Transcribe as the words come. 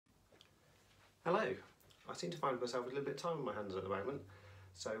Hello. I seem to find myself with a little bit of time on my hands at the moment,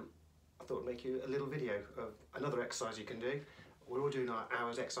 so I thought I'd make you a little video of another exercise you can do. We're all doing our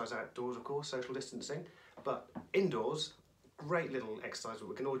hours exercise outdoors, of course, social distancing, but indoors, great little exercise that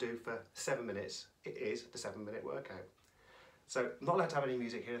we can all do for 7 minutes. It is the 7-minute workout. So I'm not allowed to have any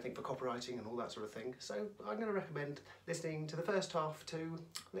music here, I think, for copywriting and all that sort of thing, so I'm going to recommend listening to the first half to,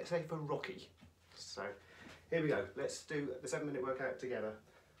 let's say, for Rocky. So here we go, let's do the 7-minute workout together.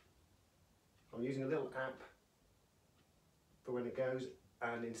 I'm using a little app for when it goes,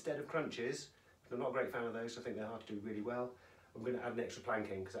 and instead of crunches, I'm not a great fan of those, so I think they're hard to do really well. I'm going to add an extra plank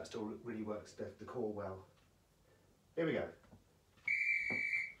in because that still really works the core well. Here we go.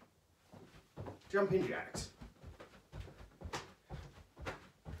 Jumping jacks.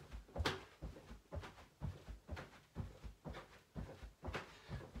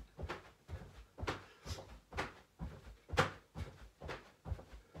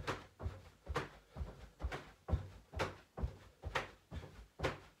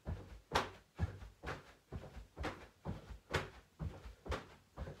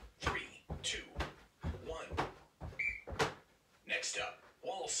 Next up,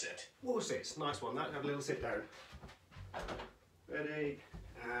 wall sit. Wall sits, nice one. That have a little sit down. Ready,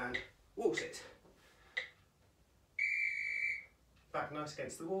 and wall sit. Back nice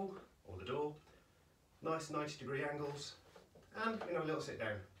against the wall or the door. Nice 90-degree angles, and you know, a little sit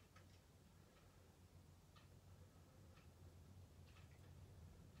down.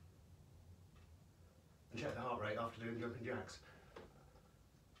 And check the heart rate after doing jumping jacks.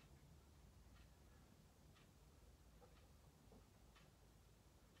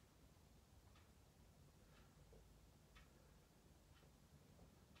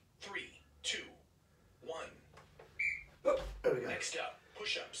 Three, two, one. Oh, there we go. Next up,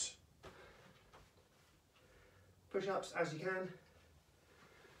 push-ups. Push-ups as you can.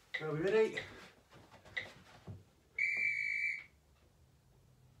 Are we ready?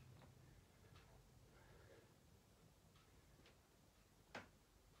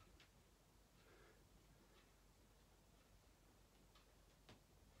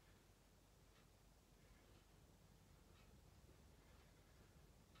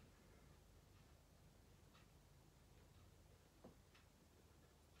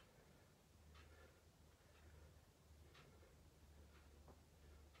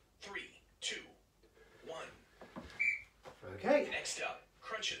 Three, two, one. Okay. Next up,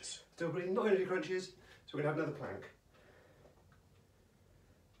 crunches. Still breathing, not energy crunches, so we're going to have another plank.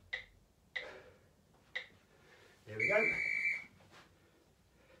 Here we go.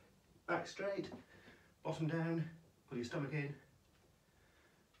 Back straight, bottom down, pull your stomach in,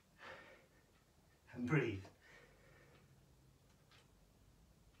 and breathe.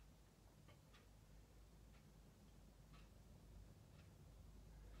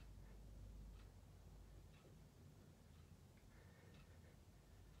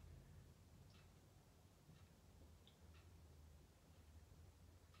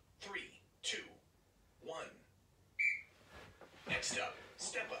 Three, two, one. Next up,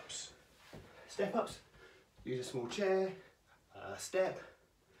 step-ups. Step ups, use a small chair, a step.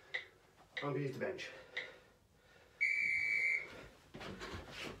 I'm going to use the bench.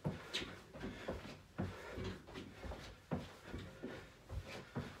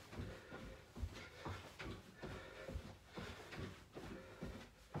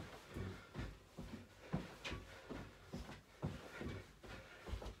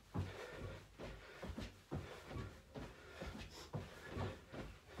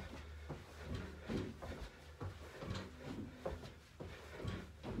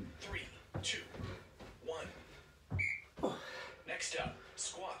 Three, two, one. Next up,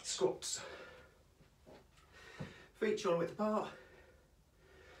 squats. Squats. Feet shoulder width apart.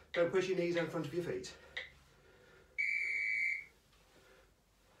 Don't push your knees in front of your feet.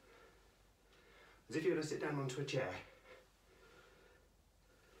 As if you're going to sit down onto a chair.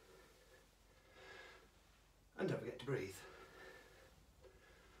 And don't forget to breathe.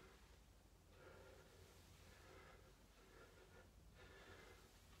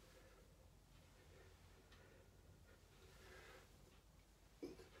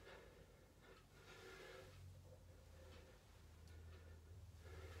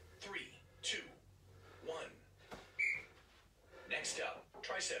 Three, two, one. Next up,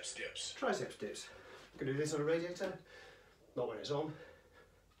 triceps dips. Triceps dips. You can do this on a radiator, not when it's on.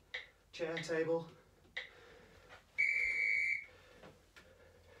 Chair, table.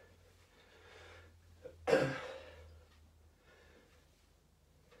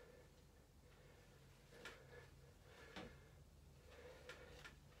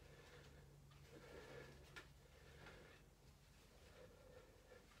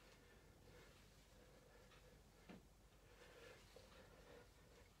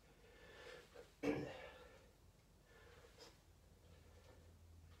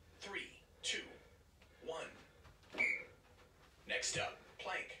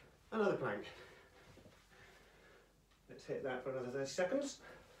 plank. Another plank. Let's hit that for another 30 seconds.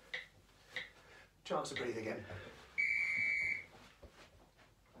 Chance to breathe again.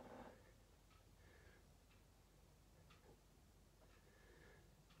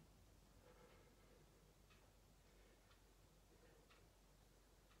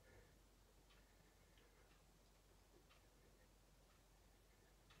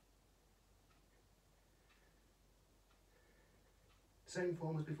 Same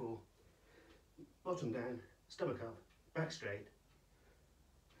form as before. Bottom down, stomach up, back straight.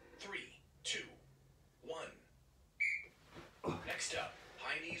 3, 2, 1. Next up,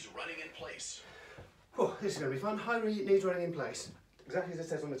 high knees running in place. Oh, this is going to be fun. High knees running in place. Exactly as it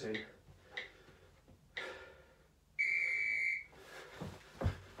says on the tin.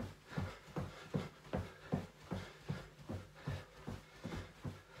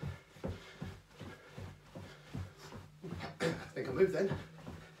 I think I'll move then.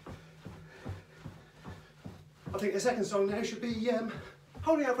 I think the second song now should be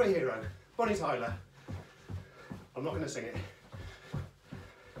Holding Out for a Hero, Bonnie Tyler. I'm not going to sing it.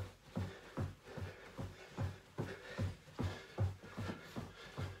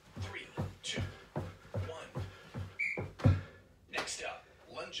 Three, two, one. Next up,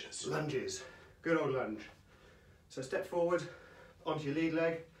 lunges. Lunges. Good old lunge. So step forward onto your lead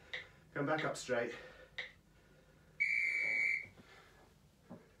leg, come back up straight.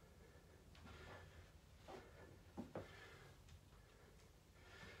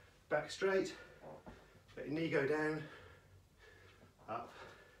 Back straight, let your knee go down, up,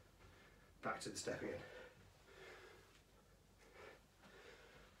 back to the step again.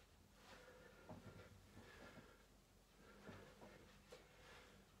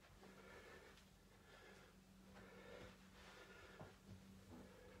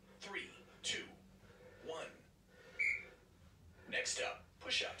 Three, two, one. Next up,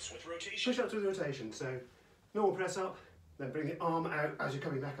 push-ups with rotation. Push-ups with rotation, so normal press up, then bring the arm out as you're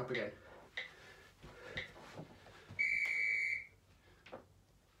coming back up again.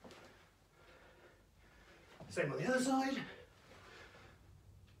 Same on the other side.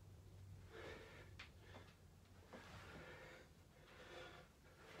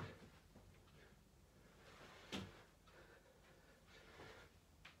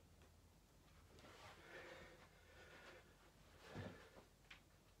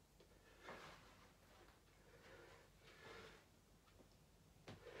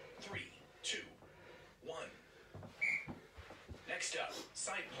 Three, two, one. Next up,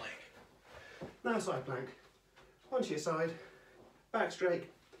 side plank. Now side plank. Onto your side, back straight,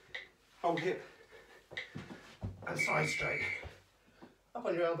 hold hip, and side straight. Up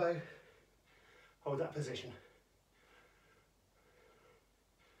on your elbow, hold that position.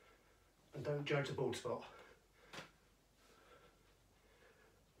 And don't judge the bald spot.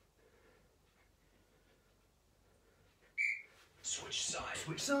 Switch sides.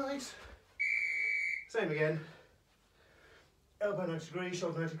 Switch sides. Same again. Elbow 90 degree,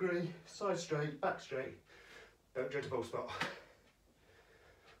 shoulder 90 degree, side straight, back straight. Don't judge the bald spot.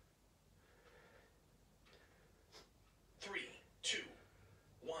 3, 2,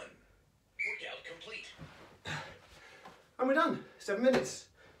 1. Workout complete. And we're done. 7 minutes.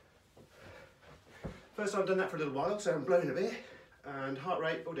 First time I've done that for a little while, so I'm blowing a bit. And heart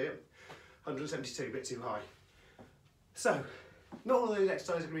rate, oh dear, 172, a bit too high. So, not all of those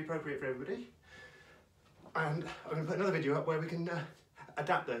exercises are going to be appropriate for everybody. And I'm going to put another video up where we can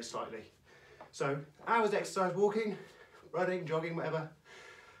adapt those slightly. So, hours exercise, walking, running, jogging, whatever,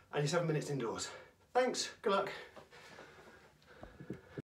 and you're 7 minutes indoors. Thanks, good luck.